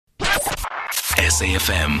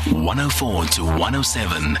SAFM 104 to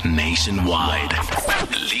 107 nationwide.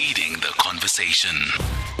 Leading the conversation.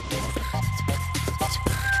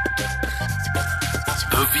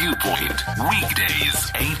 The Viewpoint,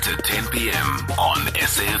 weekdays 8 to 10 p.m. on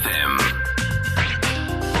SAFM.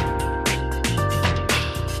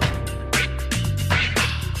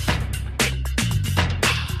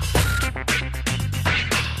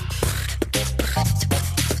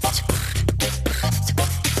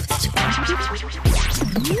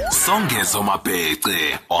 Songezo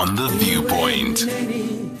on The Viewpoint.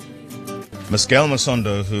 Ms Gail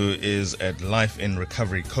Masondo, who is a life in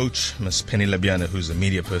recovery coach, Ms Penny Lebyane, who's a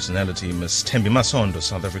media personality, Ms Thembi Masondo,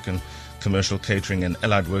 South African Commercial Catering and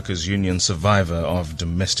Allied Workers Union survivor of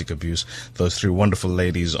domestic abuse. Those three wonderful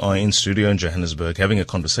ladies are in studio in Johannesburg having a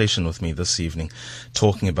conversation with me this evening,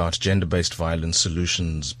 talking about gender-based violence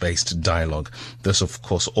solutions-based dialogue. This, of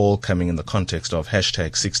course, all coming in the context of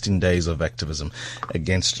hashtag 16 Days of Activism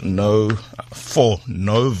for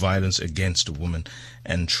no violence against women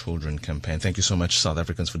and children campaign. Thank you so much, South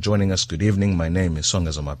Africans, for joining us. Good evening. My name is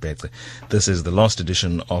Songezo. This is the last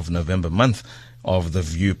edition of November month of The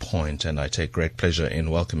Viewpoint, and I take great pleasure in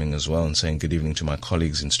welcoming as well and saying good evening to my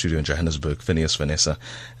colleagues in studio in Johannesburg, Phineas, Vanessa,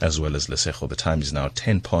 as well as Lesego. The time is now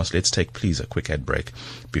 10 past. Let's take, please, a quick ad break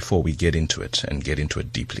before we get into it and get into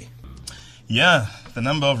it deeply. Yeah, the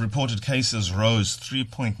number of reported cases rose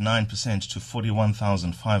 3.9% to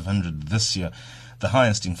 41,500 this year, the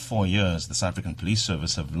highest in 4 years. The South African Police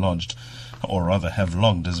Service have logged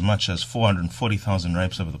as much as 440,000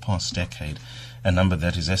 rapes over the past decade, a number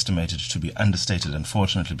that is estimated to be understated,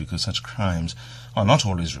 unfortunately, because such crimes are not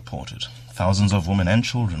always reported. Thousands of women and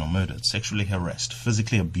children are murdered, sexually harassed,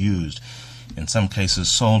 physically abused, in some cases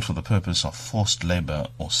sold for the purpose of forced labor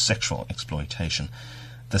or sexual exploitation.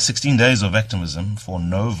 The 16 Days of Activism for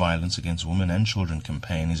No Violence Against Women and Children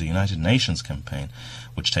campaign is a United Nations campaign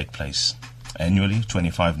which take place annually,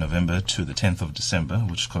 25 November to the 10th of December,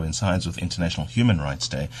 which coincides with International Human Rights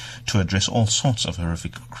Day, to address all sorts of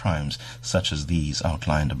horrific crimes such as these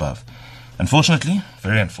outlined above. Unfortunately,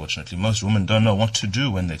 very unfortunately, most women don't know what to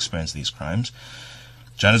do when they experience these crimes.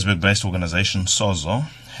 Johannesburg-based organization Sozo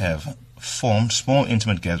have formed small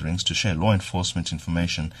intimate gatherings to share law enforcement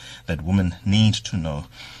information that women need to know.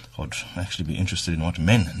 I would actually be interested in what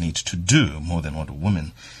men need to do more than what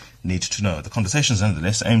women need to know. The conversations,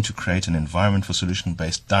 nonetheless, aim to create an environment for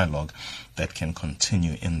solution-based dialogue that can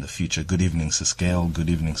continue in the future. Good evening, Sis Gail.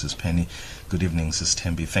 Good evening, Sis Penny. Good evening, Sis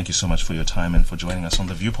Thembi. Thank you so much for your time and for joining us on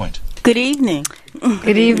The Viewpoint. Good evening.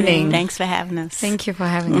 Good evening. Thanks for having us. Thank you for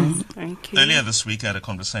having us. Thank you. Earlier this week, I had a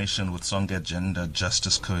conversation with Songezo Gender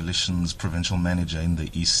Justice Coalition's provincial manager in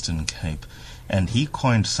the Eastern Cape, and he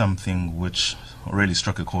coined something which really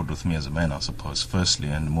struck a chord with me as a man, I suppose, firstly,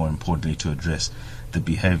 and more importantly, to address the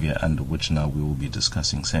behavior under which now we will be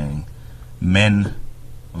discussing, saying men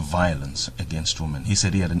violence against women. He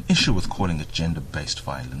said he had an issue with calling it gender-based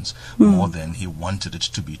violence more than he wanted it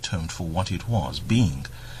to be termed for what it was, being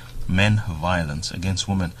men violence against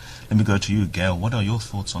women. Let me go to you, Gail. What are your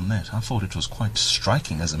thoughts on that? I thought it was quite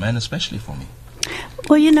striking as a man, especially for me.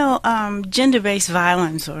 Well, gender-based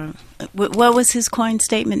violence, or what was his coined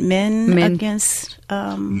statement? Men. Against...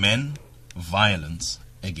 Men violence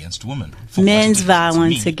against women. Men's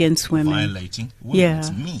violence against women. Violating women. Yeah.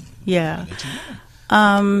 It's mean.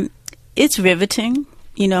 Yeah. It's riveting,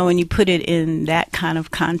 when you put it in that kind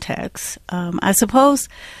of context. I suppose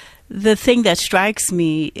the thing that strikes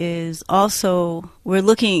me is also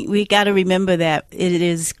we got to remember that it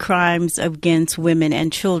is crimes against women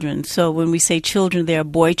and children. So when we say children, there are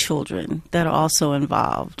boy children that are also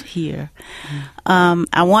involved here.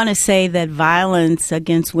 I want to say that violence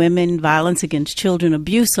against women, violence against children,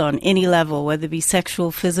 abuse on any level, whether it be sexual,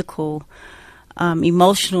 physical,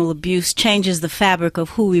 emotional abuse, changes the fabric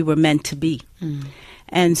of who we were meant to be.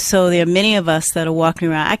 And so there are many of us that are walking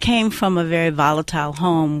around. I came from a very volatile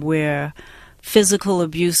home where physical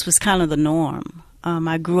abuse was kind of the norm.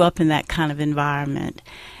 I grew up in that kind of environment.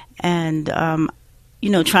 And,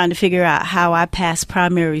 trying to figure out how I passed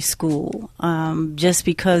primary school, just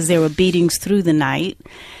because there were beatings through the night,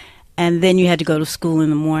 and then you had to go to school in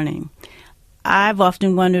the morning. I've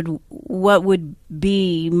often wondered what would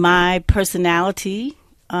be my personality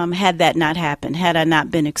had that not happened, had I not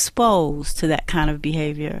been exposed to that kind of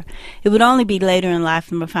behavior. It would only be later in life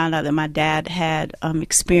when I found out that my dad had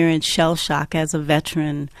experienced shell shock as a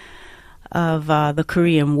veteran of the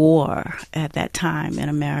Korean War at that time in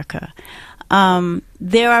America.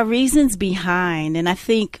 There are reasons behind, and I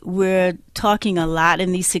think we're talking a lot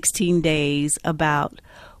in these 16 days about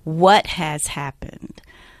what has happened.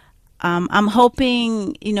 I'm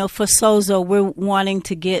hoping, for Sozo, we're wanting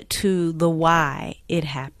to get to the why it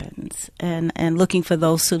happens and looking for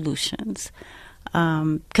those solutions.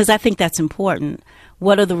 Because I think that's important.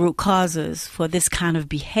 What are the root causes for this kind of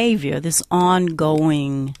behavior, this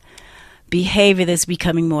ongoing behavior that's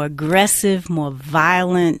becoming more aggressive, more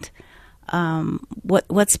violent?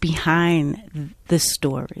 What's behind this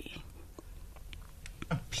story?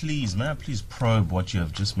 May I please probe what you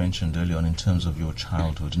have just mentioned earlier on in terms of your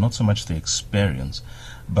childhood? Not so much the experience,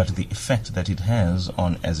 but the effect that it has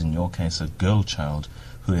on, as in your case, a girl child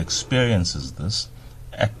who experiences this,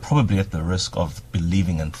 probably at the risk of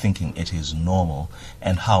believing and thinking it is normal,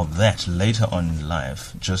 and how that later on in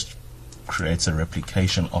life just creates a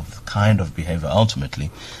replication of the kind of behavior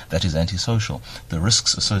ultimately that is antisocial. The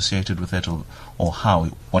risks associated with it, or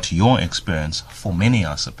what your experience, for many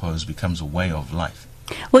I suppose, becomes a way of life.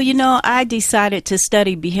 Well, I decided to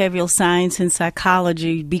study behavioral science and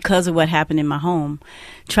psychology because of what happened in my home,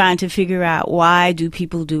 trying to figure out why do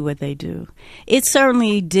people do what they do. It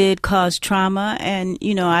certainly did cause trauma, and,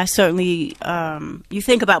 I certainly, you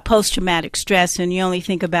think about post-traumatic stress, and you only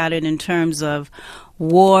think about it in terms of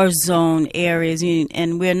war zone areas,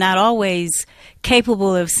 and we're not always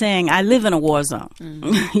capable of saying, I live in a war zone.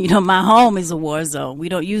 Mm-hmm. My home is a war zone. We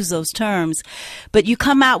don't use those terms. But you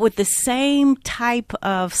come out with the same type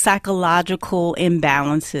of psychological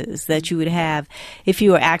imbalances that you would have if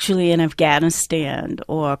you were actually in Afghanistan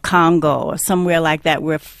or Congo or somewhere like that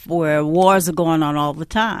where wars are going on all the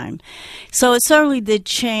time. So it certainly did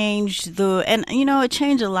change it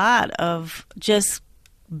changed a lot of just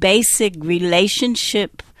basic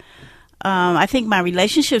relationship. I think my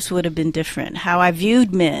relationships would have been different. How I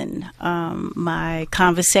viewed men, my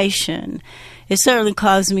conversation. It certainly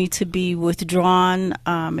caused me to be withdrawn.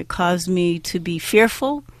 It caused me to be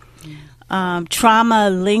fearful. Trauma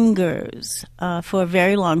lingers for a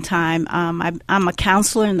very long time. I'm a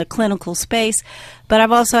counselor in the clinical space, but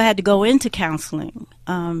I've also had to go into counseling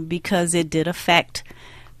because it did affect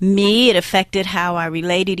me. It affected how I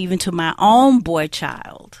related even to my own boy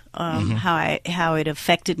child, how it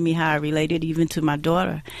affected me, how I related even to my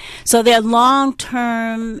daughter. So there are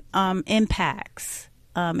long-term impacts,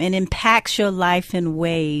 and impacts your life in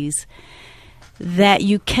ways that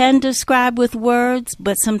you can describe with words,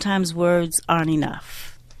 but sometimes words aren't enough.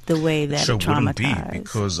 The way that sure wouldn't be, traumatized.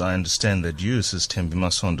 because I understand that you, Ms. Thembi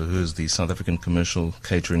Masondo, who is the South African Commercial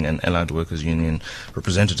Catering and Allied Workers Union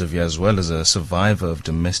representative here, as well as a survivor of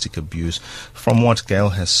domestic abuse, from what Gail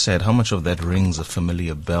has said, how much of that rings a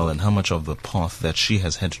familiar bell, and how much of the path that she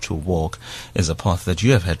has had to walk is a path that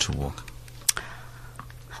you have had to walk?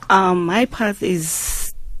 My path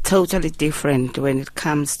is totally different when it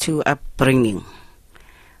comes to upbringing.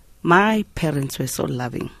 My parents were so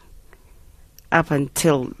loving up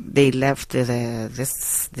until they left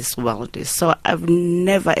this world. So I've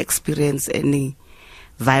never experienced any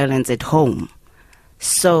violence at home.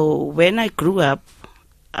 So when I grew up,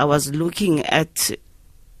 I was looking at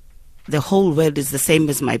the whole world is the same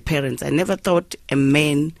as my parents. I never thought a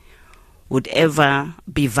man would ever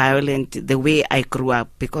be violent the way I grew up,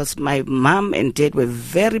 because my mom and dad were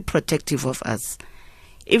very protective of us.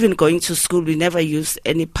 Even going to school, we never used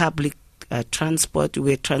any public transport.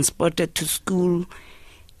 We were transported to school,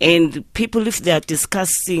 and people, if they are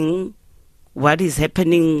discussing what is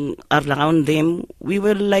happening around them,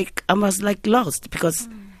 I was like lost, because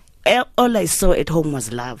all I saw at home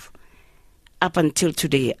was love. Up until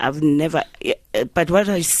today, I've never, but what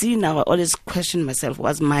I see now, I always question myself,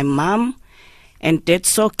 was my mom and dad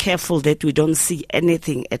so careful that we don't see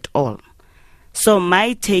anything at all? So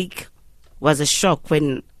my take was a shock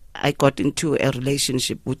when I got into a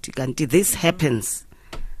relationship with Ganti. This happens.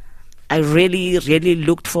 I really, really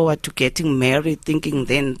looked forward to getting married, thinking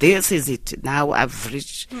then this is it. Now I've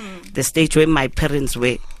reached the stage where my parents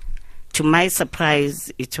were. To my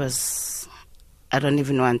surprise, it was, I don't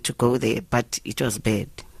even want to go there, but it was bad.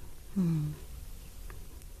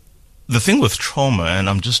 The thing with trauma, and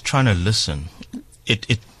I'm just trying to listen,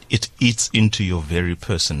 it eats into your very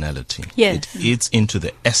personality. Yes. It eats into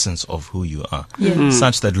the essence of who you are. Yes.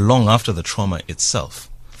 Such that long after the trauma itself,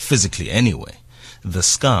 physically anyway, the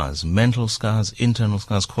scars, mental scars, internal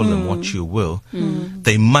scars, call them what you will,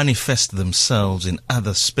 they manifest themselves in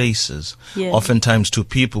other spaces, oftentimes to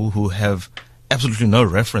people who have absolutely no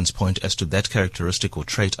reference point as to that characteristic or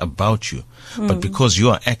trait about you. But because you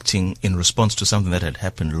are acting in response to something that had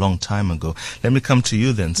happened a long time ago. Let me come to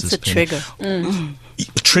you then, Sis Penny. It's a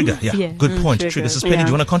trigger. Trigger, yeah. Good point. Trigger. Sis Penny, Yeah. do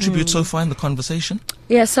you want to contribute so far in the conversation?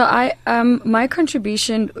 Yeah, so my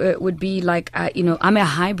contribution would be like, I'm a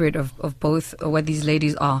hybrid of both what these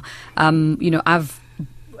ladies are.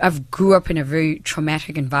 I've grew up in a very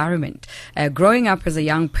traumatic environment. Growing up as a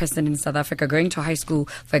young person in South Africa, going to high school,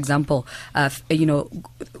 for example,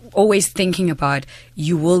 always thinking about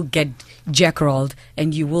you will get jackrolled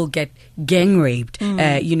and you will get gang raped.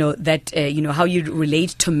 How you relate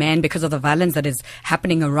to men because of the violence that is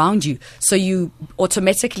happening around you. So you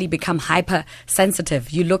automatically become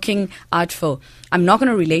hypersensitive. You're looking out for, I'm not going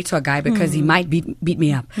to relate to a guy because he might beat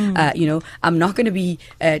me up. I'm not going to be,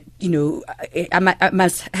 I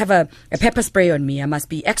must have a pepper spray on me. I must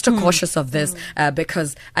be extra cautious of this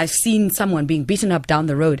because I've seen someone being beaten up down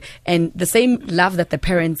the road. And the same love that the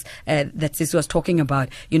parents that Sisu was talking about,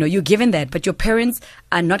 you're given that, but your parents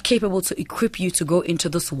are not capable to equip you to go into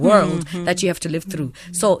this world that you have to live through.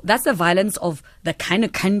 So that's the violence of the kind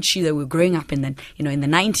of country that we're growing up in, in the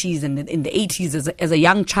 90s and in the 80s as a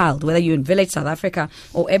young child, whether you're in village South Africa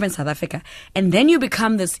or urban South Africa. And then you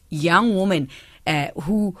become this young woman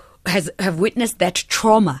who have witnessed that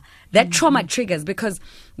trauma. That trauma triggers, because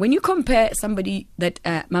when you compare somebody that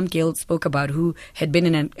Ms Gail spoke about who had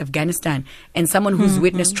been in Afghanistan and someone who's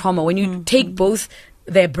witnessed trauma, when you take both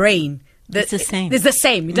their brain, it's the same. It's the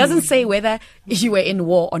same. It doesn't say whether you were in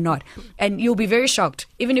war or not. And you'll be very shocked,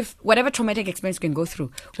 even if whatever traumatic experience you can go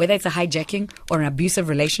through, whether it's a hijacking or an abusive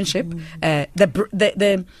relationship,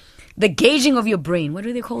 the gauging of your brain. What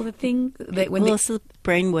do they call the thing? It's the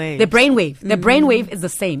brainwave. The brainwave. The brainwave is the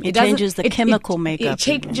same. It changes the chemical makeup. It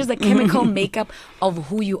changes the chemical makeup of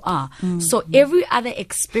who you are. So every other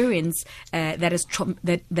experience that is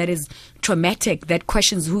traumatic, that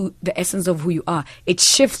questions the essence of who you are, it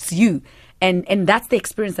shifts you. And that's the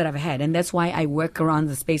experience that I've had. And that's why I work around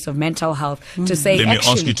the space of mental health to say, Let me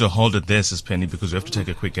ask you to hold it there, Sis Penny, because we have to take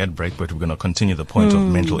a quick ad break, but we're going to continue the point of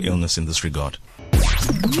mental illness in this regard.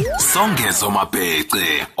 Songezo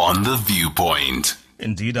on The Viewpoint.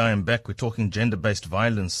 Indeed, I am back. We're talking gender-based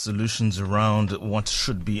violence, solutions around what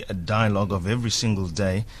should be a dialogue of every single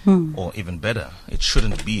day, or even better, it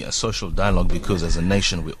shouldn't be a social dialogue, because as a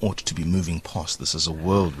nation we ought to be moving past this. As a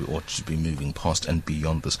world we ought to be moving past and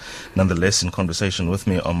beyond this. Nonetheless, in conversation with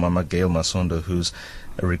me are Ms Gail Masondo, who's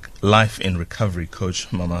a life in recovery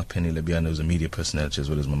coach, Mama Penny Lebyane, who's a media personality, as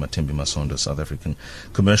well as Mama Thembi Masondo, South African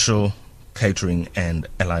commercial, catering and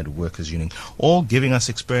allied workers union, all giving us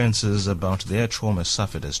experiences about their trauma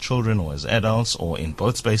suffered as children or as adults, or in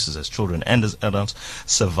both spaces as children and as adults,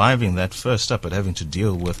 surviving that first up, but having to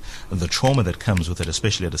deal with the trauma that comes with it,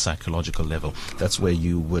 especially at a psychological level. That's where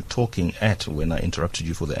you were talking at when I interrupted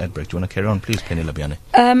you for the ad break. Do you want to carry on, please, Penny Lebyane?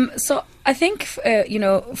 So I think,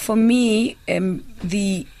 for me,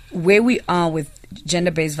 where we are with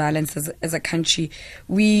gender-based violence as a country,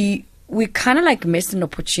 we kind of like missed an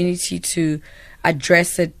opportunity to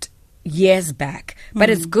address it years back. But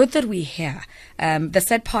it's good that we're here. The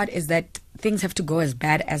sad part is that things have to go as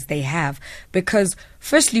bad as they have, because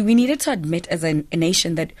firstly, we needed to admit as a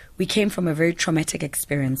nation that we came from a very traumatic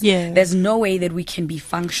experience. Yes. There's no way that we can be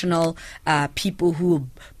functional people who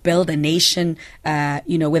build a nation,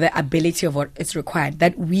 with the ability of what is required.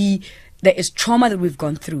 There is trauma that we've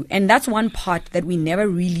gone through. And that's one part that we never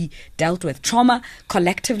really dealt with. Trauma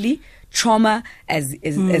collectively, trauma as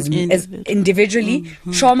individually,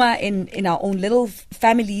 trauma in our own little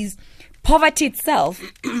families. Poverty itself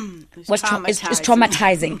is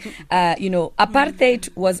traumatizing.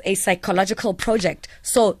 Apartheid was a psychological project.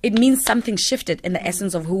 So it means something shifted in the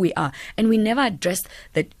essence of who we are. And we never addressed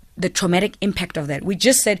the traumatic impact of that. We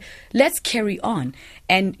just said, let's carry on.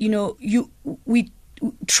 And,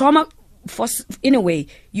 trauma, in a way,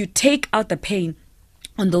 you take out the pain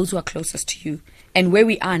on those who are closest to you. And where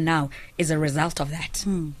we are now is a result of that.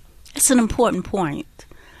 It's an important point.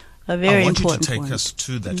 A very important point. I want you to take us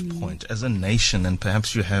to that point. As a nation, and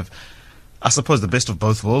perhaps you have, I suppose, the best of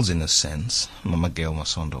both worlds in a sense, Ms Gail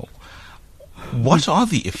Masondo. What are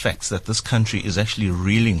the effects that this country is actually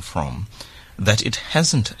reeling from that it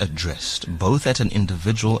hasn't addressed, both at an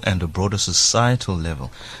individual and a broader societal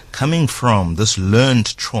level, coming from this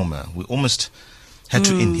learned trauma? We almost had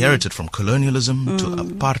to inherit it from colonialism to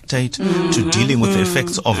apartheid to dealing with the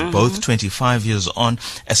effects of both 25 years on,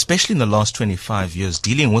 especially in the last 25 years,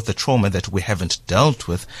 dealing with the trauma that we haven't dealt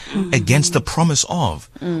with against the promise of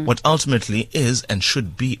what ultimately is and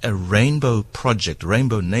should be a rainbow project,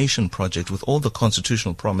 rainbow nation project, with all the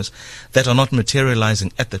constitutional promise that are not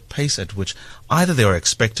materializing at the pace at which either they are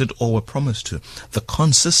expected or were promised to. The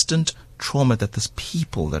consistent trauma that this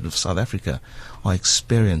people that of South Africa are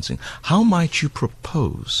experiencing. How might you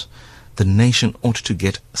propose the nation ought to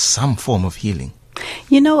get some form of healing?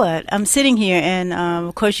 You know what? I'm sitting here, and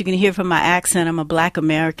of course you can hear from my accent, I'm a Black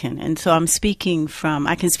American, and so I can speak from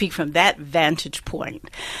that vantage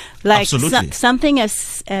point. Like Absolutely. Something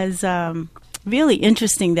as really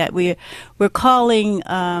interesting that we're calling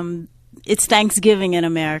it's Thanksgiving in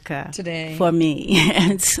America today for me.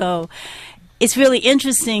 And so it's really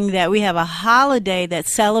interesting that we have a holiday that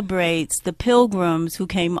celebrates the pilgrims who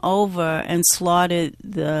came over and slaughtered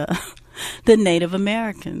the Native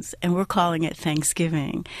Americans, and we're calling it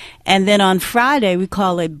Thanksgiving. And then on Friday, we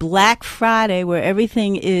call it Black Friday, where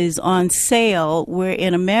everything is on sale, where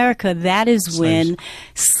in America, that is when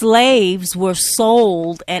slaves were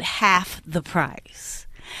sold at half the price.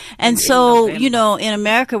 And so, you know, in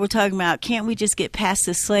America, we're talking about, can't we just get past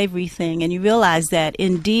the slavery thing? And you realize that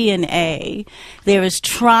in DNA, there is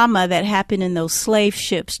trauma that happened in those slave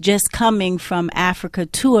ships just coming from Africa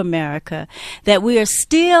to America, that we are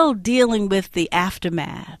still dealing with the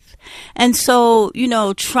aftermath. And so, you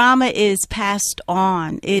know, trauma is passed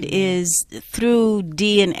on. It is through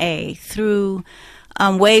DNA, through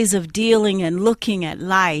ways of dealing and looking at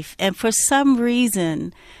life. And for some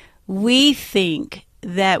reason, we think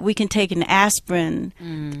that we can take an aspirin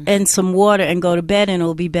and some water and go to bed and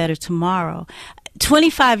it'll be better tomorrow.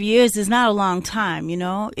 25 years is not a long time, you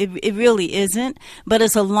know. It really isn't. But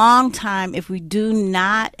it's a long time if we do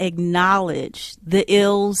not acknowledge the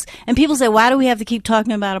ills. And people say, why do we have to keep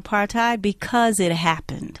talking about apartheid? Because it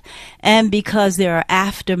happened. And because there are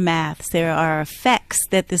aftermaths. There are effects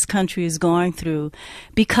that this country is going through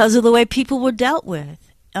because of the way people were dealt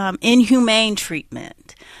with. Inhumane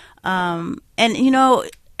treatment. And, you know,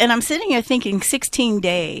 and I'm sitting here thinking 16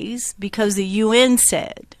 days because the UN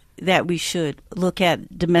said that we should look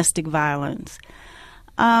at domestic violence.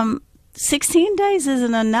 16 days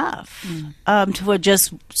isn't enough for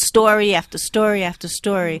just story after story after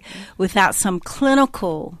story without some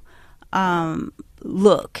clinical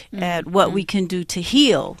look at what we can do to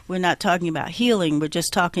heal. We're not talking about healing. We're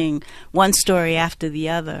just talking one story after the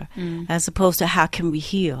other as opposed to how can we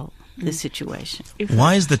heal the situation.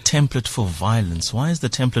 Why is the template for violence? Why is the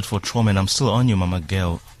template for trauma? And I'm still on you, Mama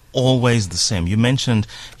Gail. Always the same. You mentioned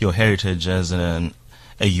your heritage as a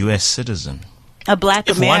U.S. citizen. A Black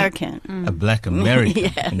American. A Black American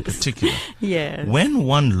yes. in particular. Yes. When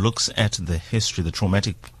one looks at the history, the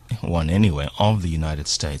traumatic one anyway, of the United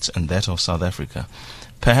States and that of South Africa,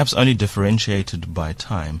 perhaps only differentiated by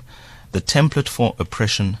time, the template for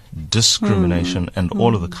oppression, discrimination, and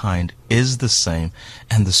all of the kind is the same.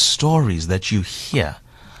 And the stories that you hear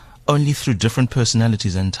only through different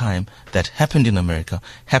personalities and time that happened in America,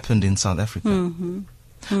 happened in South Africa.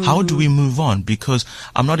 How do we move on? Because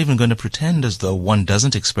I'm not even going to pretend as though one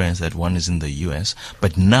doesn't experience that one is in the US,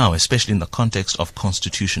 but now, especially in the context of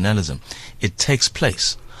constitutionalism, it takes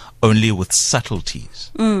place only with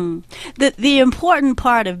subtleties. The important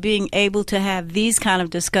part of being able to have these kind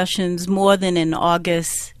of discussions more than in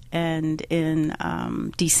August and in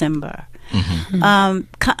December.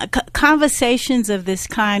 Conversations of this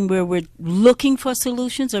kind where we're looking for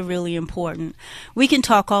solutions are really important. We can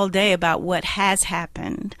talk all day about what has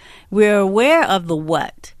happened. We're aware of the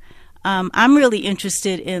what. I'm really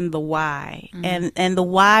interested in the why, and the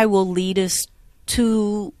why will lead us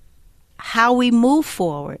to how we move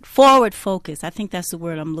forward focus. I think that's the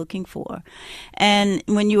word I'm looking for. And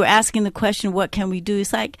when you were asking the question, what can we do?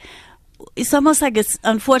 It's almost like it's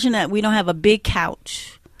unfortunate that we don't have a big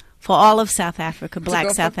couch for all of South Africa,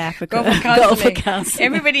 Black South Africa. Go for counseling.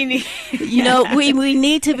 Everybody needs. You know, we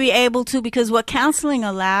need to be able to, because what counseling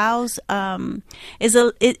allows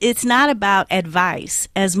it's not about advice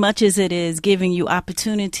as much as it is giving you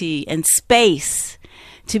opportunity and space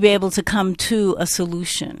to be able to come to a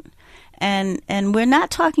solution. And we're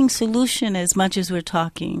not talking solution as much as we're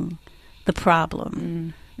talking the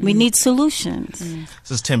problem. We need solutions.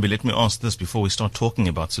 This is Thembi. Let me ask this before we start talking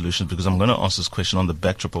about solutions, because I'm going to ask this question on the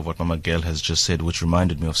backdrop of what Mama Gail has just said, which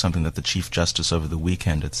reminded me of something that the Chief Justice over the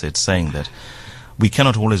weekend had said, saying that we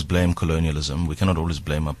cannot always blame colonialism. We cannot always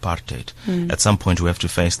blame apartheid. At some point, we have to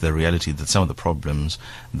face the reality that some of the problems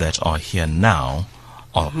that are here now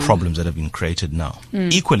are problems that have been created now.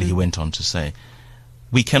 Equally, he went on to say,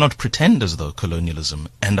 we cannot pretend as though colonialism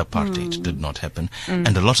and apartheid did not happen.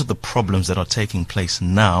 And a lot of the problems that are taking place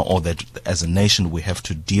now, or that as a nation we have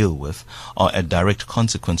to deal with, are a direct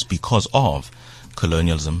consequence because of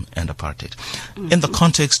colonialism and apartheid. In the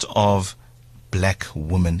context of Black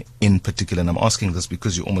women in particular, and I'm asking this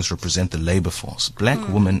because you almost represent the labor force, Black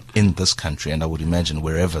women in this country, and I would imagine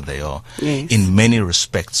wherever they are, in many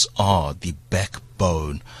respects are the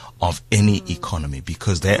backbone of any economy,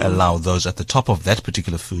 because they allow those at the top of that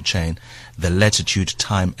particular food chain the latitude,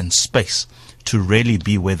 time and space to really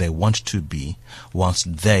be where they want to be,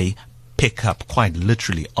 whilst they pick up quite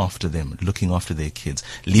literally after them, looking after their kids,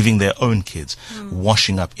 leaving their own kids,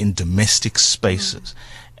 washing up in domestic spaces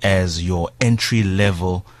as your entry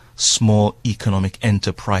level small economic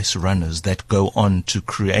enterprise runners that go on to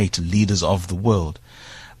create leaders of the world.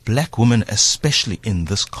 Black women, especially in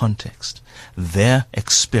this context, their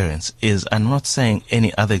experience is, I'm not saying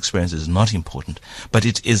any other experience is not important, but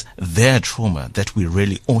it is their trauma that we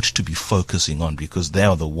really ought to be focusing on, because they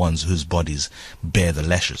are the ones whose bodies bear the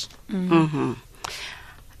lashes. Mm-hmm.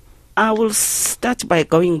 I will start by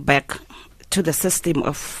going back to the system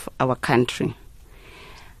of our country.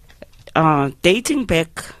 Dating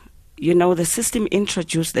back, the system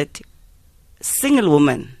introduced that single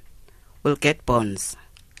women will get bonds,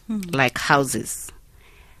 like houses.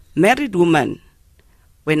 Married women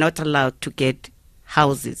were not allowed to get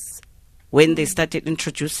houses when they started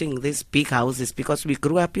introducing these big houses, because we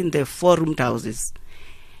grew up in the 4-roomed houses.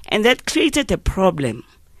 And that created a problem,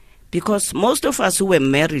 because most of us who were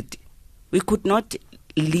married, we could not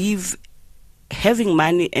live having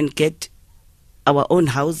money and get our own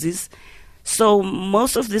houses. So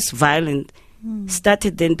most of this violence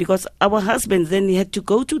started then, because our husbands then had to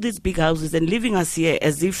go to these big houses and leaving us here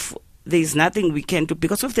as if there is nothing we can do.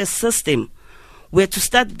 Because of the system, we had to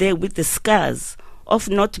start there with the scars of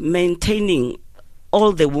not maintaining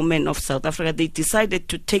all the women of South Africa. They decided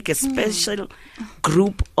to take a special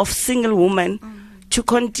group of single women to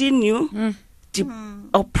continue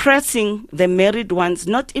oppressing the married ones,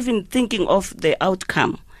 not even thinking of the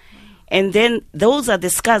outcome. And then those are the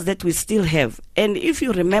scars that we still have. And if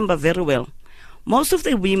you remember very well, most of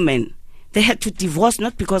the women, they had to divorce,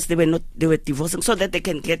 not because they were divorcing so that they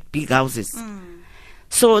can get big houses.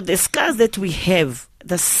 So the scars that we have,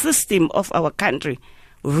 the system of our country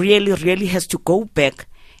really, really has to go back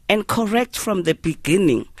and correct from the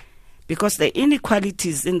beginning, because the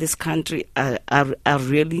inequalities in this country are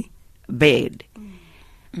really bad.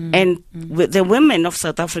 And with the women of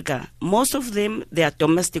South Africa, most of them, they are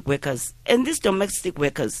domestic workers. And these domestic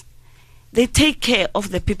workers, they take care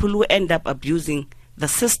of the people who end up abusing the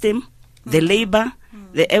system, the labor,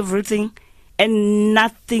 the everything, and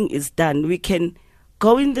nothing is done. We can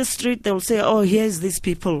go in the street, they'll say, oh, here's these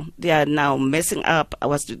people. They are now messing up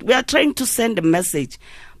our street. We are trying to send a message,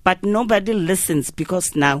 but nobody listens,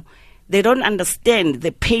 because now they don't understand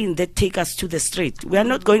the pain that take us to the street. We are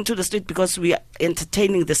not going to the street because we are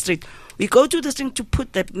entertaining the street. We go to the street to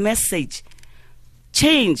put the message,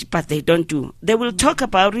 change, but they don't do. They will talk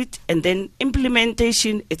about it, and then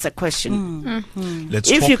implementation, it's a question. Let's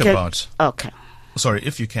talk about... Okay. Sorry,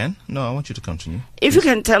 if you can. No, I want you to continue. If you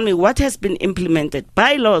can tell me what has been implemented.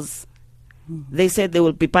 Bylaws. They said there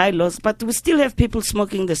will be bylaws, but we still have people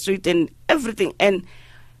smoking the street and everything, and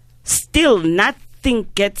still nothing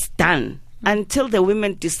gets done until the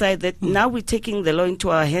women decide that now we're taking the law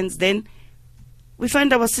into our hands. Then we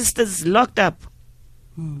find our sisters locked up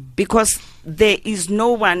because there is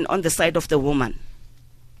no one on the side of the woman.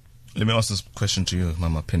 Let me ask this question to you,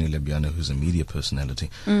 Mama Penny Lebyane, who's a media personality.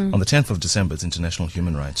 On the 10th of December, it's International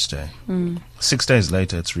Human Rights Day. 6 days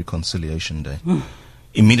later, it's Reconciliation Day.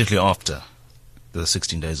 Immediately after the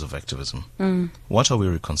 16 Days of Activism. What are we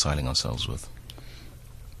reconciling ourselves with?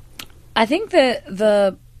 I think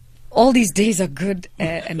the all these days are good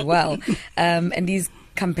and well, and these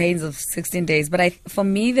campaigns of 16 days. But for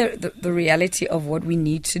me, the reality of what we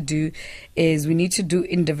need to do is we need to do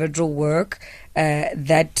individual work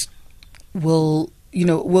that will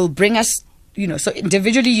bring us, so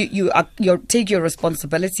individually you take your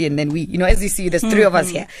responsibility, and then we, as you see, there's three of us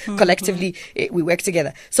here, collectively we work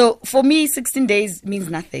together. So for me, 16 days means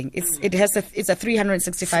nothing. It's a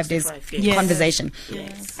 365 days conversation.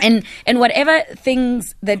 Yes. And whatever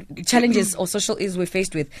things that challenges or social issues we're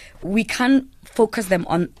faced with, we can't focus them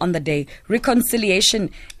on the day. Reconciliation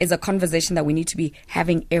is a conversation that we need to be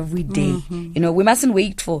having every day. We mustn't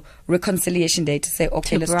wait for Reconciliation Day to say,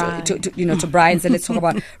 okay, to Brian say, let's talk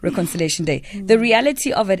about Reconciliation Day. The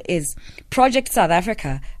reality of it is Project South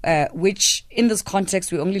Africa, which in this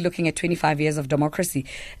context we're only looking at 25 years of democracy.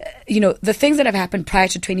 The things that have happened prior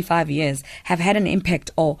to 25 years have had an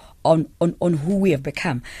impact on who we have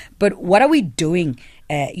become. But what are we doing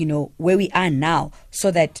where we are now,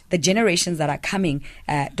 so that the generations that are coming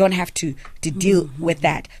don't have to deal with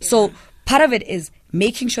that. So part of it is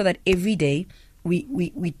making sure that every day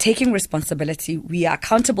we taking responsibility, we are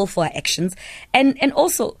accountable for our actions, and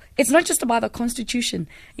also it's not just about the Constitution.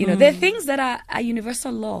 There are things that are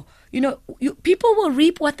universal law. People will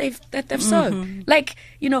reap what they've sown. Like,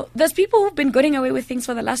 there's people who've been getting away with things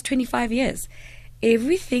for the last 25 years.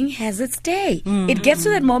 Everything has its day. It gets to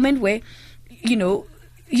that moment where,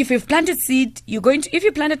 if you've planted seed, if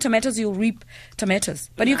you planted tomatoes, you'll reap tomatoes.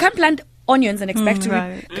 But you can't plant onions and expect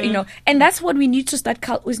Right. to, you know, and that's what we need to start.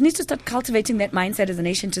 We need to start cultivating that mindset as a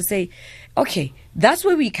nation to say, okay, that's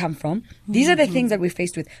where we come from. These are the things that we're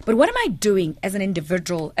faced with. But what am I doing as an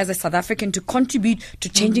individual, as a South African, to contribute to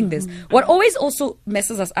changing this? What always also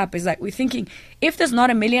messes us up is like we're thinking, if there's not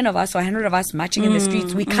 1 million of us or 100 of us marching in the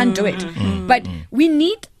streets, we can't do it. But we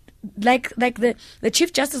need, like the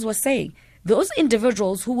Chief Justice was saying, those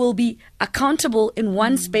individuals who will be accountable in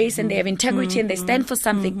one space and they have integrity and they stand for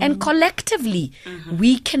something, and collectively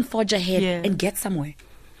we can forge ahead and get somewhere.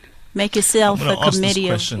 Make yourself I'm a going to ask committee this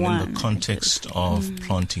question of one. in the context of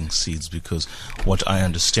planting seeds, because what I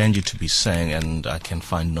understand you to be saying, and I can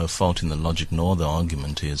find no fault in the logic nor the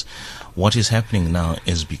argument, is what is happening now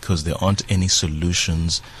is because there aren't any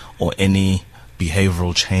solutions or any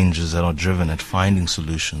behavioral changes that are driven at finding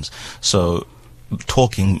solutions. So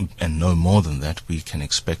talking and no more than that, we can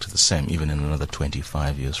expect the same even in another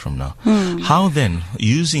 25 years from now. How then,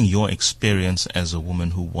 using your experience as a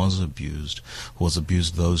woman who was abused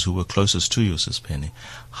those who were closest to you, Sis Penny,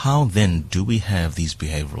 how then do we have these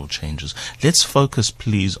behavioral changes? Let's focus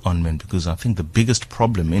please on men, because I think the biggest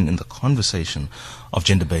problem in the conversation of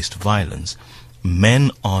gender-based violence,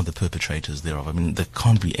 men are the perpetrators thereof. I mean, there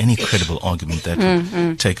can't be any credible argument that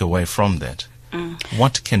would take away from that.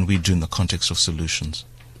 What can we do in the context of solutions?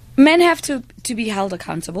 Men have to be held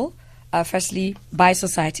accountable, firstly, by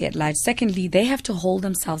society at large. Secondly, they have to hold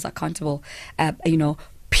themselves accountable,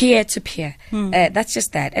 peer to peer. That's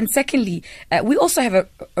just that. And secondly, we also have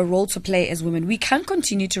a role to play as women. We can't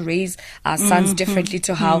continue to raise our sons differently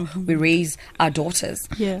to how we raise our daughters.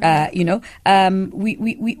 We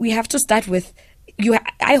have to start with,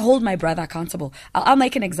 I hold my brother accountable. I'll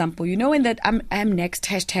make an example. You know, when that I'm next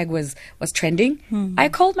hashtag was trending, I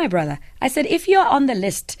called my brother. I said, if you're on the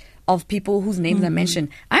list of people whose names I mentioned,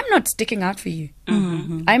 I'm not sticking out for you.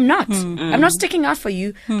 I'm not. I'm not sticking out for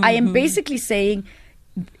you. I am basically saying,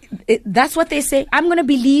 that's what they say. I'm going to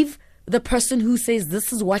believe the person who says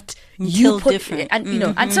this is what you put different. And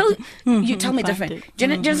until you tell me different. Do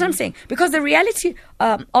you know what I'm saying? Because the reality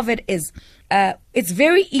of it is, it's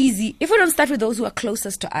very easy if we don't start with those who are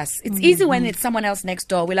closest to us. It's easy when it's someone else next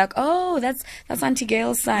door. We're like, oh, that's Auntie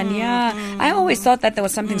Gail's son. Yeah, I always thought that there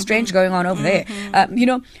was something strange going on over there.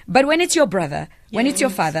 But when it's your brother, when it's your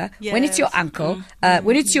father, when it's your uncle,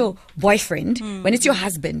 when it's your boyfriend, when it's your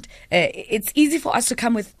husband, it's easy for us to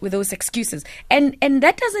come with those excuses. And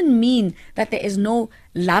that doesn't mean that there is no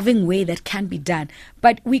loving way that can be done.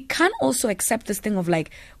 But we can't also accept this thing of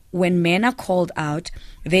like, when men are called out,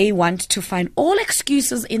 they want to find all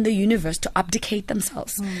excuses in the universe to abdicate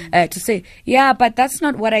themselves, to say, yeah, but that's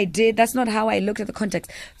not what I did. That's not how I looked at the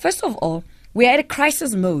context. First of all, we're at a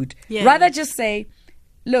crisis mode. Yeah. Rather just say,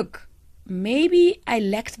 look, maybe I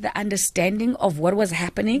lacked the understanding of what was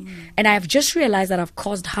happening, and I've just realized that I've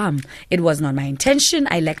caused harm. It was not my intention.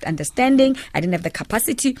 I lacked understanding. I didn't have the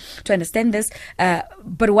capacity to understand this.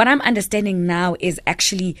 But what I'm understanding now is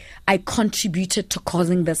actually I contributed to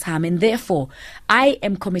causing this harm, and therefore I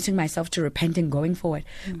am committing myself to repenting going forward.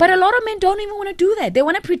 But a lot of men don't even want to do that. They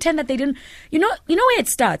want to pretend that they didn't. You know where it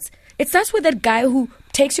starts? It starts with that guy who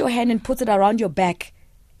takes your hand and puts it around your back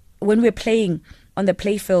when we're playing on the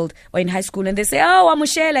playfield or in high school, and they say, oh,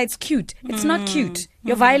 Amushela, it's cute. It's not cute.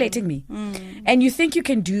 You're violating me. And you think you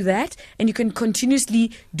can do that, and you can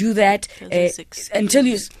continuously do that until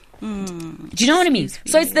you... Do you know what I mean?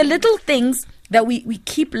 So it's the little things that we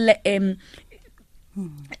keep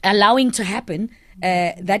allowing to happen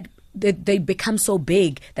that they become so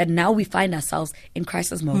big that now we find ourselves in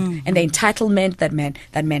crisis mode. And the entitlement that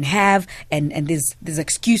men have, and there's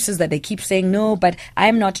excuses that they keep saying, no, but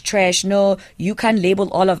I'm not trash. No, you can't label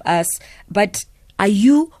all of us. But are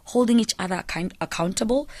you holding each other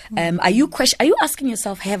accountable? Are you asking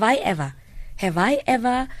yourself, have I ever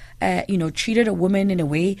treated a woman in a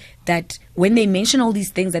way that when they mention all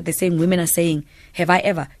these things that they're saying women are saying, have I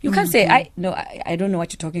ever? You can't say, I don't know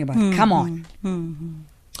what you're talking about. Come on.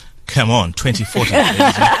 Come on, 2014.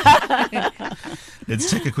 Let's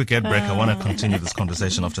take a quick ad break. I want to continue this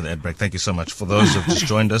conversation after the ad break. Thank you so much. For those who have just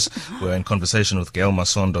joined us, we're in conversation with Gail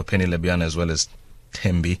Masondo, Penny Lebyane, as well as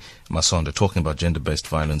Thembi Masondo, talking about gender-based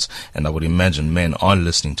violence. And I would imagine men are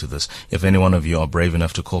listening to this. If any one of you are brave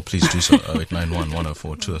enough to call, please do so. 0891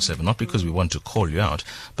 104 207. Not because we want to call you out,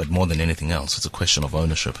 but more than anything else, it's a question of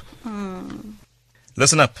ownership.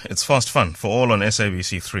 Listen up, it's fast fun for all on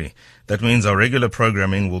SABC3. That means our regular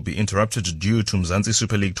programming will be interrupted due to Mzansi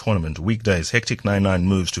Super League tournament. Weekdays, Hectic 99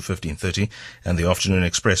 moves to 15:30 and the Afternoon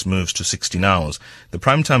Express moves to 16 hours. The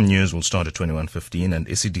primetime news will start at 21:15 and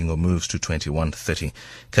Isidingo moves to 21:30.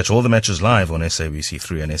 Catch all the matches live on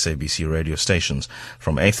SABC3 and SABC radio stations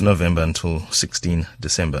from 8th November until 16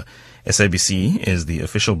 December. SABC is the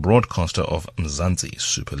official broadcaster of Mzansi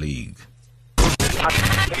Super League.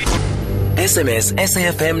 SMS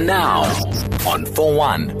SAFM now on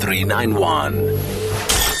 41391.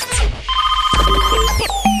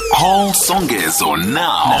 Call Songezo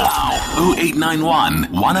now.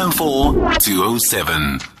 0891 104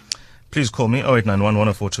 207. Please call me 0891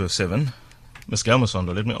 104 207. Ms Gail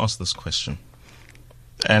Masondo, let me ask this question.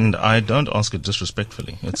 And I don't ask it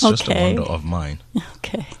disrespectfully. It's just a wonder of mine.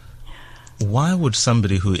 Okay. Why would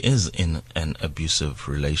somebody who is in an abusive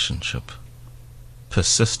relationship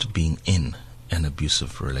persist being in an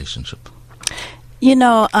abusive relationship? You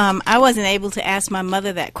know, I wasn't able to ask my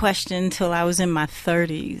mother that question until I was in my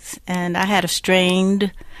 30s. And I had a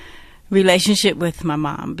strained relationship with my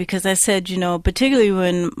mom because I said, you know, particularly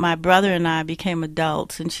when my brother and I became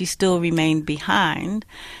adults and she still remained behind,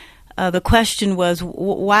 the question was,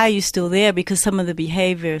 why are you still there? Because some of the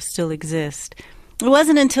behavior still exists. It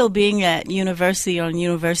wasn't until being at university, on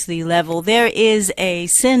university level, there is a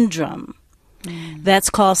syndrome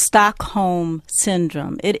that's called Stockholm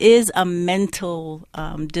Syndrome. It is a mental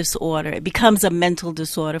disorder. It becomes a mental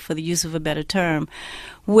disorder, for the use of a better term,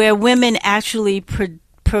 where women actually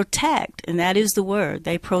protect, and that is the word,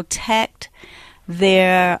 they protect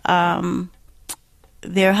their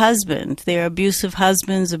husbands, their abusive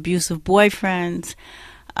husbands, abusive boyfriends.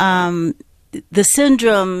 The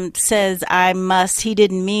syndrome says, he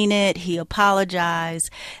didn't mean it, he apologized.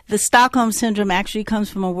 The Stockholm Syndrome actually comes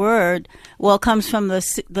from a word, comes from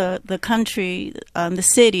the country, the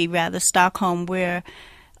city rather, Stockholm, where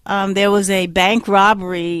there was a bank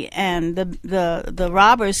robbery, and the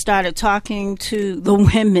robbers started talking to the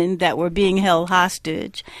women that were being held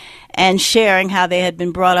hostage and sharing how they had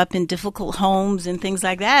been brought up in difficult homes and things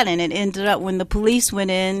like that. And it ended up, when the police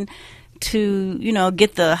went in to, you know,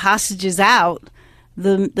 get the hostages out,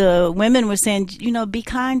 the women were saying, you know, be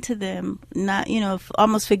kind to them, not, you know,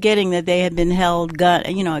 almost forgetting that they had been held at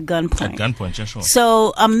gunpoint. At gunpoint, yeah, sure.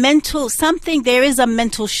 So there is a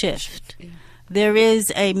mental shift. There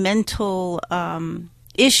is a mental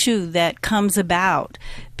issue that comes about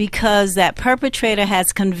because that perpetrator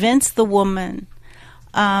has convinced the woman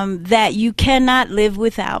that you cannot live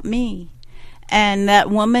without me. And that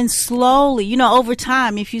woman slowly, you know, over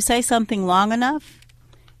time, if you say something long enough,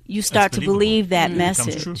 you start to believe that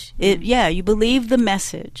message. You believe the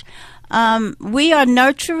message. We are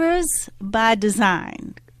nurturers by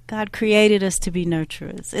design. God created us to be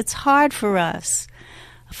nurturers. It's hard for us,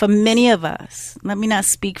 for many of us. Let me not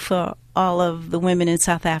speak for all of the women in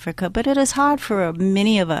South Africa, but it is hard for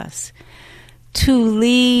many of us to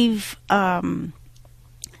leave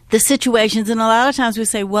the situations. And a lot of times we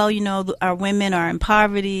say, well, you know, our women are in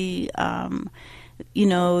poverty, you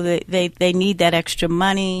know, they need that extra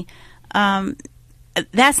money.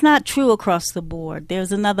 That's not true across the board.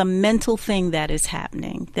 There's another mental thing that is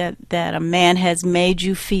happening, that a man has made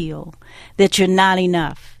you feel that you're not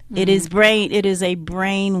enough. It is a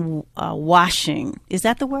brain washing. Is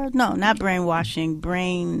that the word? No, not brainwashing.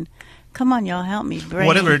 Brain. Come on, y'all, help me.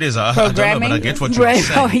 Whatever it is, I don't know, but I get what you're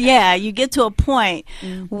saying. Yeah, you get to a point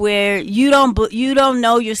where you don't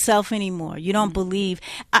know yourself anymore. You don't believe.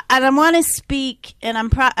 I want to speak, and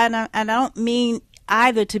I don't mean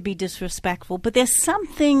either to be disrespectful, but there's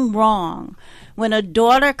something wrong when a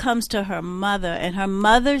daughter comes to her mother and her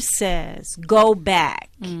mother says, "Go back,"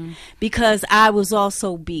 because I was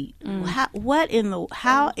also beat. How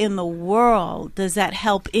in the world does that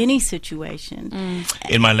help any situation?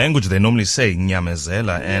 In my language, they normally say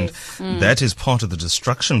 "nyamezela," and that is part of the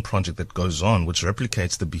destruction project that goes on, which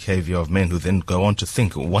replicates the behavior of men who then go on to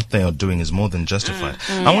think what they are doing is more than justified.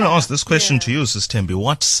 I want to ask this question to you, Sis Thembi.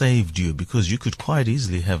 What saved you? Because you could quite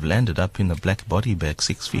easily have landed up in a black body bag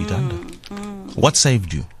 6 feet under. What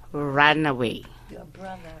saved you? Run away. Your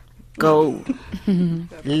brother. Go.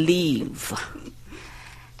 Leave.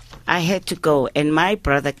 I had to go, and my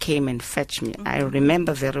brother came and fetched me. I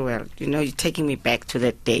remember very well. You know, you're taking me back to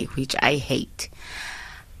that day, which I hate.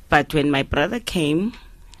 But when my brother came,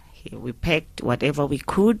 we packed whatever we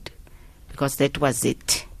could, because that was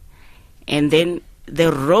it. And then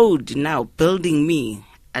the road now, building me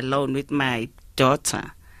alone with my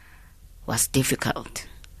daughter, was difficult.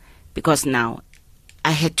 Because now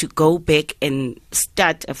I had to go back and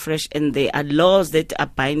start afresh, and there are laws that are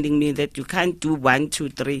binding me that you can't do 1, 2,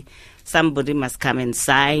 3. Somebody must come and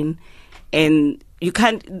sign, and you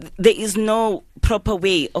can't. There is no proper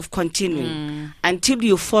way of continuing until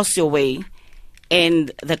you force your way, and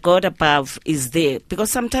the God above is there. Because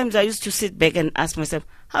sometimes I used to sit back and ask myself,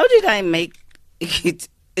 how did I make it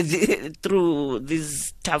through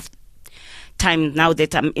this tough time now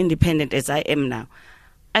that I'm independent as I am now?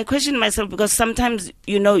 I questioned myself because sometimes,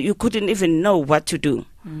 you couldn't even know what to do.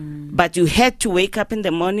 But you had to wake up in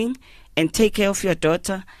the morning and take care of your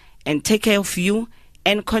daughter and take care of you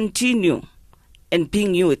and continue and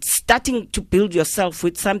being you. It's starting to build yourself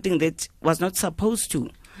with something that was not supposed to.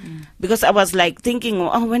 Because I was like thinking,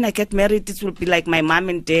 when I get married, this will be like my mom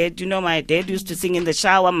and dad. My dad used to sing in the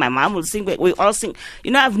shower. My mom will sing. We all sing.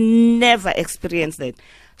 I've never experienced that.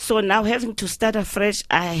 So now having to start afresh,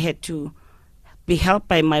 I had to be helped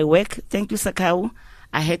by my work. Thank you, Sakau.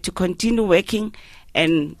 I had to continue working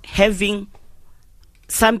and having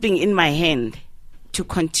something in my hand to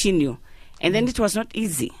continue. And then it was not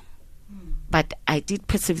easy. But I did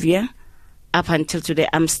persevere up until today.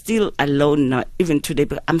 I'm still alone now, even today,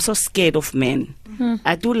 but I'm so scared of men.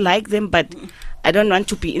 I do like them, but I don't want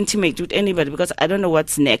to be intimate with anybody because I don't know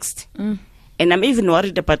what's next. And I'm even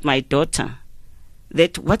worried about my daughter,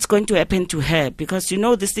 that what's going to happen to her, because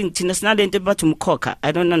this thing,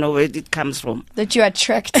 I don't know where it comes from. That you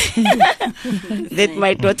attract. That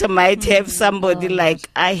my daughter might have somebody like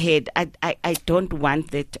I had. I don't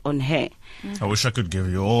want that on her. I wish I could give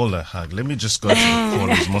you all a hug. Let me just go to the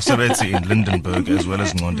callers. Mosebetsi in Lindenburg as well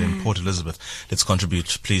as Ngonde in Port Elizabeth. Let's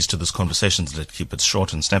contribute, please, to this conversation. Let's keep it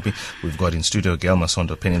short and snappy. We've got in studio Gail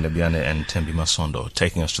Masondo, Penny Lebyane and Thembi Masondo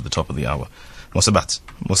taking us to the top of the hour.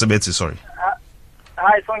 Mosebetsi, sorry.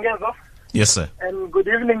 Hi, Songezo. Yes, sir. And good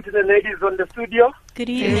evening to the ladies on the studio. Good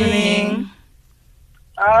evening.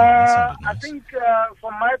 I think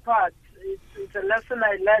from my part, it's a lesson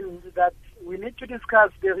I learned that we need to discuss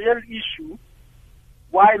the real issue,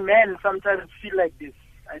 why men sometimes feel like this.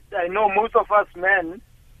 I know most of us men,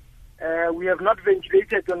 we have not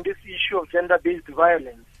ventilated on this issue of gender-based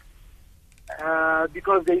violence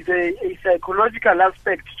because there is a psychological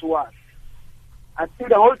aspect to us. I think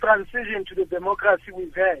the whole transition to the democracy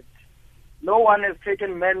we've had, no one has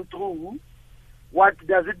taken men through what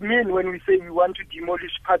does it mean when we say we want to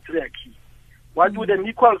demolish patriarchy. What would an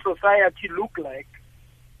equal society look like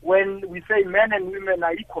when we say men and women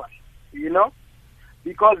are equal,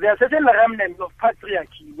 Because there are certain remnants of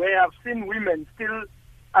patriarchy where I've seen women still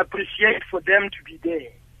appreciate for them to be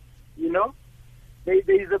there,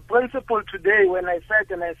 There is a principle today when I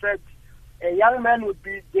said, a young man would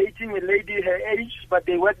be dating a lady her age, but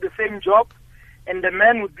they work the same job, and the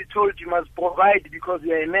man would be told you must provide because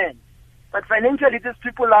you're a man. But financially, these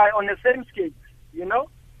people are on the same scale,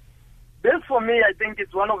 This, for me, I think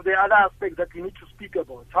is one of the other aspects that we need to speak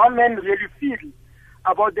about. How men really feel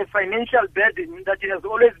about the financial burden that has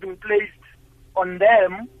always been placed on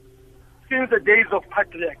them since the days of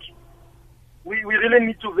patriarchy. We really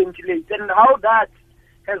need to ventilate. And how that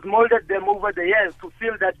has molded them over the years to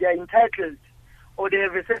feel that they are entitled or they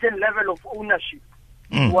have a certain level of ownership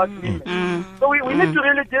towards women. So we need to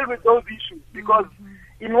really deal with those issues because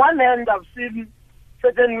in one hand I've seen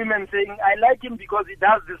certain women saying, I like him because he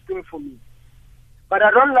does this thing for me. But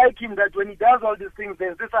I don't like him that when he does all these things,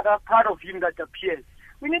 there's this other part of him that appears.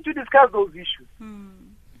 We need to discuss those issues.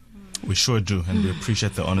 We sure do, and we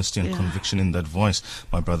appreciate the honesty and conviction in that voice,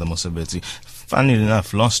 my brother Mosebetsi. Funnily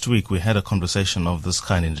enough, last week we had a conversation of this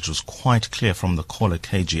kind, and it was quite clear from the caller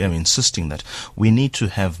KGM insisting that we need to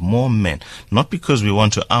have more men, not because we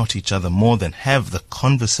want to out each other more than have the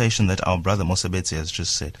conversation that our brother Mosebetsi has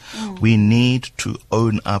just said. We need to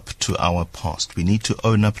own up to our past. We need to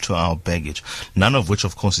own up to our baggage, none of which,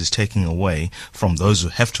 of course, is taking away from those who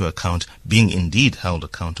have to account being indeed held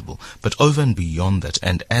accountable. But over and beyond that,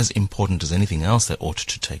 and as important as anything else that ought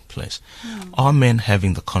to take place, are men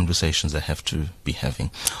having the conversations they have to be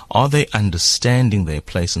having? Are they understanding their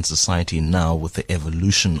place in society now with the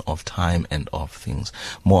evolution of time and of things?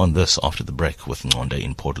 More on this after the break with Ngonde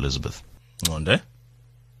in Port Elizabeth. Ngonde?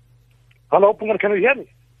 Hello, Pungan, can you hear me?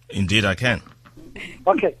 Indeed I can.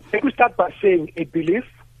 Okay, let me start by saying a belief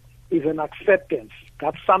is an acceptance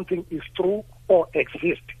that something is true or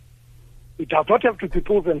exists. It does not have to be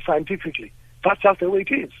proven scientifically. That's just the way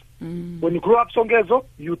it is. When you grow up, Songezo,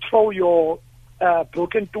 you throw your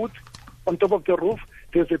broken tooth on top of the roof.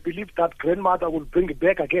 There's a belief that grandmother will bring it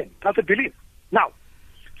back again. That's a belief. Now,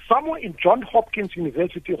 somewhere in Johns Hopkins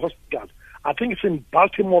University Hospital, I think it's in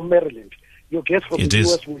Baltimore, Maryland. Your guest from the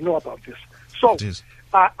U.S. will know about this. So,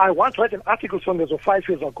 I once read an article, Songezo, 5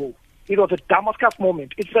 years ago. It was a Damascus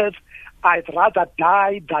moment. It says, I'd rather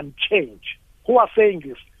die than change. Who are saying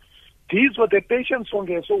this? These were the patients,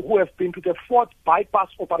 Songezo, who have been to the 4th bypass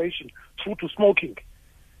operation through to smoking.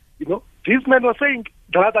 These men were saying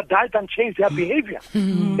they'd rather die than change their behavior.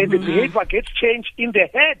 And the behavior gets changed in the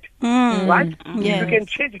head, right? Yes. If you can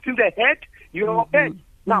change it in the head, you're okay.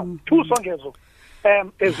 Now, two Songezo.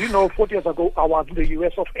 As you know, 40 years ago, I was in the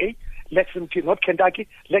US of A, Lexington, not Kentucky,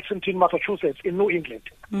 Lexington, Massachusetts, in New England.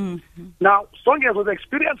 Mm-hmm. Now, Songezo, the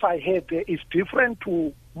experience I had there is different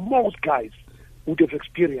to most guys would have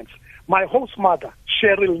experienced. My host mother,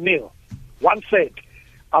 Cheryl Neal, once said,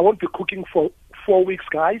 I won't be cooking for 4 weeks,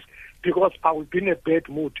 guys, because I will be in a bad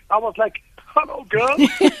mood. I was like, hello, girl.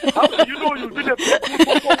 How do you know you'll be in a bad mood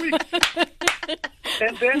for 4 weeks?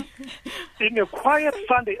 And then, in a quiet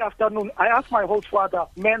Sunday afternoon, I asked my host father,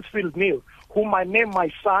 Mansfield Neal, whom I named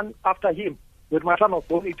my son after him, when my son was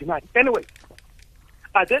born in 89. Anyway,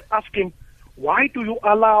 I then asked him, why do you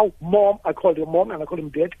allow mom, I call him mom and I call him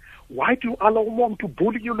dad, why do you allow mom to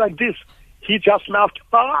bully you like this? He just laughed.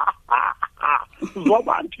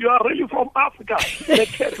 Zobant, you are really from Africa, the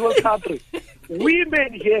third world country.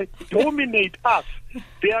 Women here dominate us.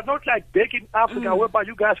 They are not like back in Africa whereby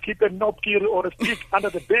you guys keep a knobkiri or a stick under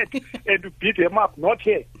the bed and you beat them up. Not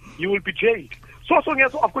here. You will be jailed. So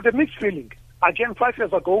I've got a mixed feeling. Again, 5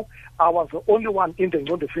 years ago, I was the only one in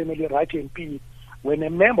the family right here in PE. When a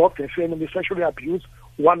member of the family sexually abused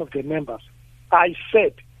one of the members, I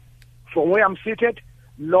said, from where I'm seated,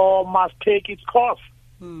 law must take its course.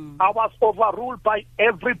 I was overruled by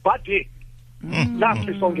everybody.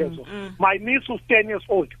 Lastly, Songezo, my niece who's 10 years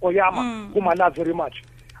old, Oyama, whom I love very much.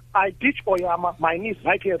 I teach Oyama, my niece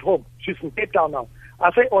right here at home. She's in Cape Town now.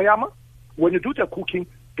 I say, Oyama, when you do the cooking,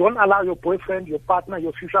 don't allow your boyfriend, your partner,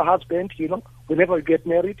 your future husband, whenever you get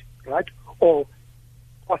married, right, or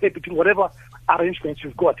cohabiting, whatever arrangements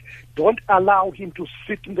you've got, don't allow him to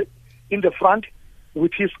sit in the front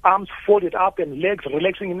with his arms folded up and legs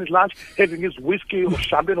relaxing in his lunch, having his whiskey or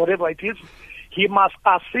champagne, whatever it is. He must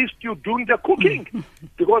assist you doing the cooking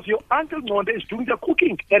because your uncle Nonde is doing the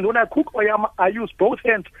cooking. And when I cook Oyama, I use both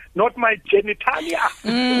hands, not my genitalia.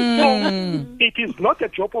 So it is not the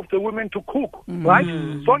job of the women to cook, right?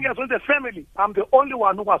 So as well, the family, I'm the only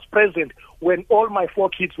one who was present when all my 4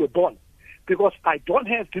 kids were born because I don't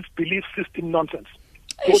have this belief system nonsense.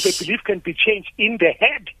 So the belief can be changed in the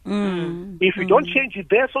head. If you don't change it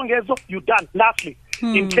there, Songezo, you're done. Lastly,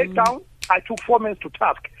 in Cape Town, I took 4 men to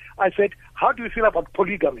task. I said, how do you feel about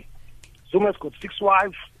polygamy? Zuma's got 6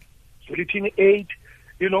 wives, Zulitini 8,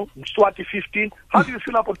 Mswati 15. How do you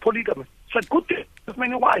feel about polygamy? I said, good, there's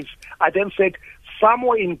many wives. I then said,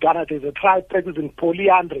 somewhere in Ghana, there's a tribe practicing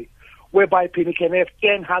polyandry, whereby Penny can have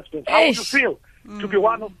 10 husbands. How would you feel to be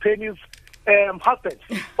one of Penny's husbands?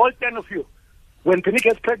 All 10 of you. When Penny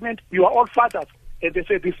gets pregnant, you are all fathers. And they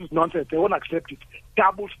say this is nonsense. They won't accept it.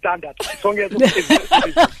 Double standard.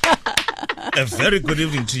 A very good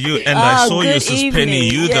evening to you. And I saw you, Sis Penny.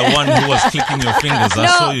 You the one who was clicking your fingers. I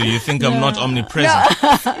saw you. You think I'm not omnipresent.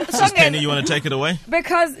 Sis Penny, you want to take it away?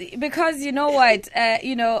 Because you know what?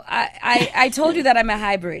 I told you that I'm a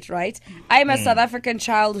hybrid, right? I'm a South African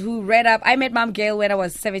child who read up. I met Ms Gail when I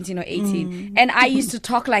was 17 or 18. And I used to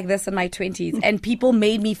talk like this in my 20s. And people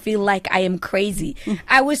made me feel like I am crazy.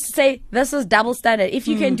 I was to say, this is double standard. If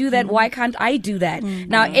you can do that, why can't I do that?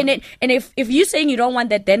 Now, if you're saying you don't want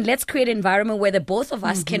that, then let's create an environment where the both of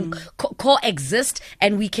us can coexist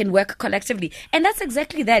and we can work collectively. And that's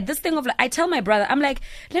exactly that. This thing of, I tell my brother, I'm like,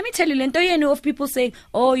 let me tell you, Lento, you know, of people saying,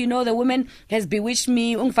 oh, the woman has bewitched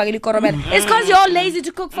me. It's because you're lazy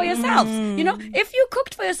to cook for yourself. If you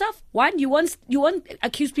cooked for yourself, one, you won't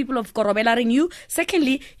accuse people of korobelaring you.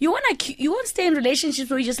 Secondly, you won't stay in relationships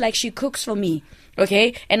where you're just like, she cooks for me.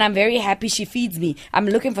 Okay, and I'm very happy she feeds me. I'm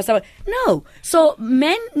looking for someone. No. So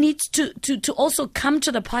men need to also come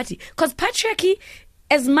to the party. Because patriarchy,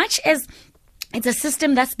 as much as it's a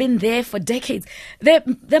system that's been there for decades,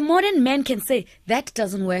 the modern men can say, that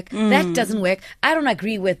doesn't work, that doesn't work, I don't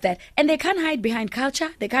agree with that. And they can't hide behind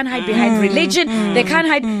culture, they can't hide behind religion, they can't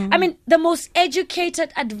hide. I mean, the most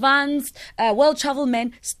educated, advanced, well-traveled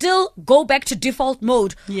men still go back to default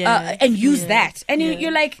mode and use that. And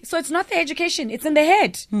you're like, so it's not the education, it's in the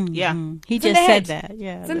head. Yeah. He just said that.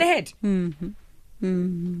 Yeah. It's in the head.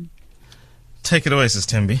 Take it away, Sis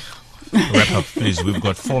Thembi. Wrap up, please. We've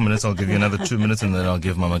got 4 minutes. I'll give you another 2 minutes, and then I'll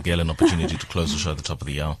give Ms Gail an opportunity to close the show at the top of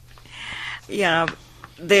the hour. Yeah,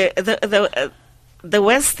 the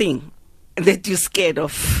worst thing that you're scared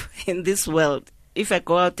of in this world, if I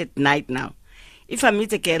go out at night now, if I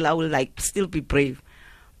meet a girl, I will still be brave.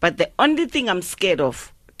 But the only thing I'm scared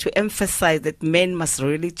of, to emphasize that men must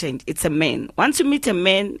really change, it's a man. Once you meet a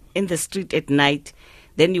man in the street at night,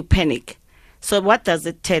 then you panic. So what does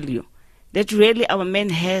it tell you? That really our men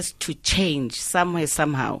has to change somewhere,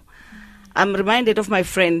 somehow. I'm reminded of my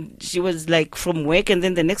friend. She was from work, and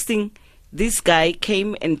then the next thing, this guy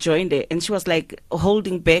came and joined her, and she was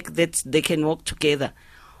holding back that they can walk together,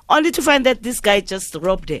 only to find that this guy just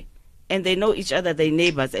robbed her and they know each other, they're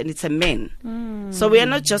neighbors, and it's a man. So we are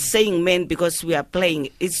not just saying men because we are playing.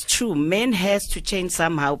 It's true. Men has to change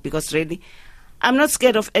somehow, because really, I'm not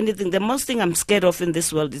scared of anything. The most thing I'm scared of in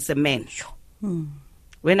this world is a man.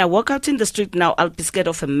 When I walk out in the street now, I'll be scared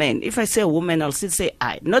of a man. If I say a woman, I'll still say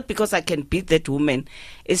I. Not because I can beat that woman.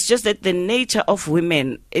 It's just that the nature of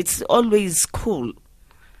women, it's always cool.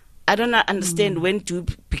 I don't understand when to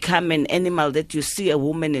become an animal that you see a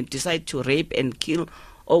woman and decide to rape and kill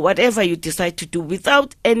or whatever you decide to do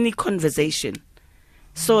without any conversation.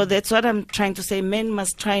 So that's what I'm trying to say. Men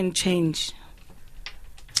must try and change.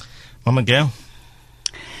 Mama Gail?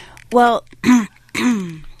 Well,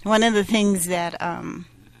 one of the things that,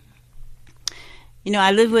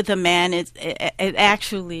 I live with a man. It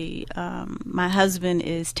actually, my husband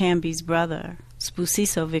is Thembi's brother,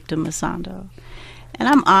 Spusiso Victor Masondo. And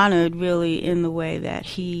I'm honored, really, in the way that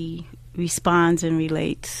he responds and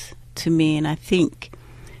relates to me. And I think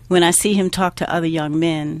when I see him talk to other young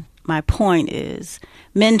men, my point is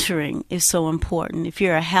mentoring is so important. If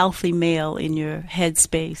you're a healthy male in your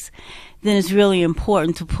headspace, then it's really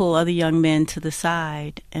important to pull other young men to the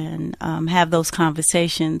side and have those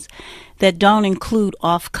conversations that don't include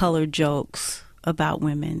off-color jokes about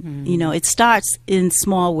women. It starts in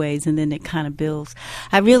small ways and then it kind of builds.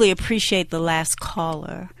 I really appreciate the last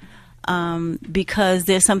caller because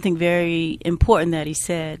there's something very important that he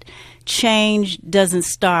said. Change doesn't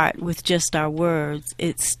start with just our words.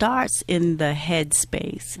 It starts in the head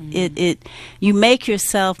space. You make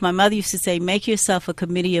yourself, my mother used to say, make yourself a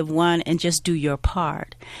committee of one and just do your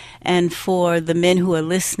part. And for the men who are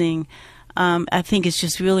listening, I think it's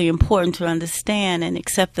just really important to understand and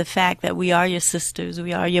accept the fact that we are your sisters,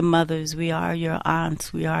 we are your mothers, we are your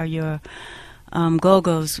aunts, we are your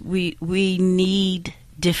go-go's. We need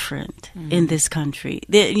different in this country.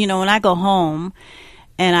 When I go home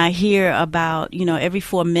and I hear about, every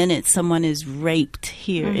 4 minutes someone is raped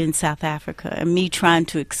here in South Africa, and me trying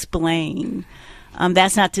to explain,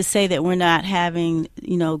 that's not to say that we're not having,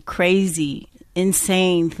 crazy,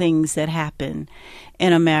 insane things that happen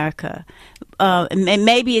in America. And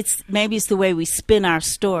maybe it's the way we spin our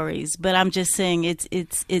stories, but I'm just saying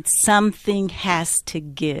it's something has to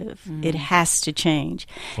give. It has to change.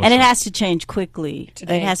 And it has to change quickly.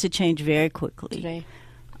 Today. It has to change very quickly. Today.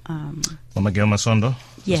 Ms Gail Masondo.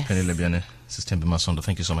 Yes. Penny Lebyane. Ms Thembi Masondo,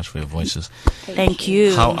 thank you so much for your voices. Thank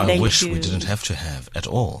you. How I wish we didn't have to have at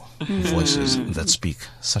all voices that speak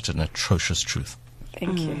such an atrocious truth.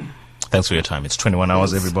 Thank you. Thanks for your time. It's 21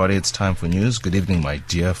 hours, everybody. It's time for news. Good evening, my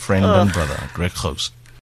dear friend and brother, Greg Gross.